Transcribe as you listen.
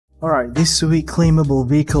Alright, this week claimable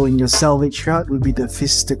vehicle in your salvage yard would be the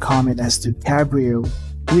Document S2 Cabrio.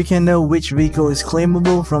 You can know which vehicle is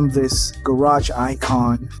claimable from this garage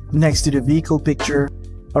icon next to the vehicle picture.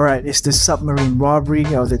 Alright, it's the submarine robbery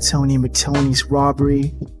or the Tony McTony's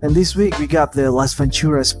robbery. And this week we got the Las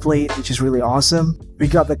Venturas plate, which is really awesome. We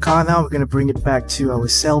got the car now, we're gonna bring it back to our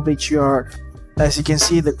salvage yard. As you can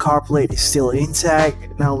see, the car plate is still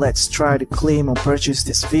intact. Now let's try to claim or purchase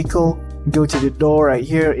this vehicle. Go to the door right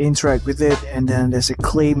here, interact with it, and then there's a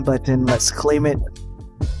claim button. Let's claim it.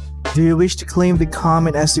 Do you wish to claim the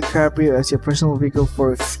Document S2 Cabrio as your personal vehicle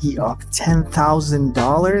for a fee of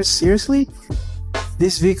 $10,000? Seriously?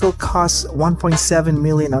 This vehicle costs $1.7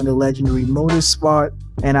 million on the legendary Motorspot,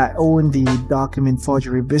 and I own the Document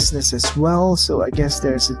Forgery Business as well, so I guess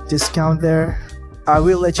there's a discount there. I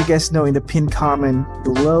will let you guys know in the pinned comment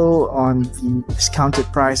below on the discounted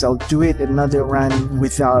price. I'll do it another run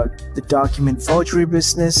without the Document Forgery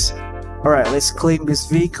Business. Alright, let's claim this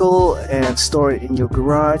vehicle and store it in your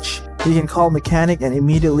garage. You can call mechanic and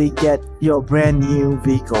immediately get your brand new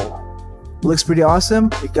vehicle. Looks pretty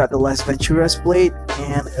awesome. We got the Las Venturas plate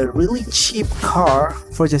and a really cheap car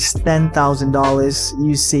for just $10,000.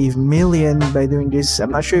 You save million by doing this.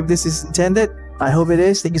 I'm not sure if this is intended. I hope it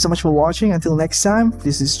is. Thank you so much for watching. Until next time,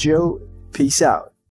 this is Joe. Peace out.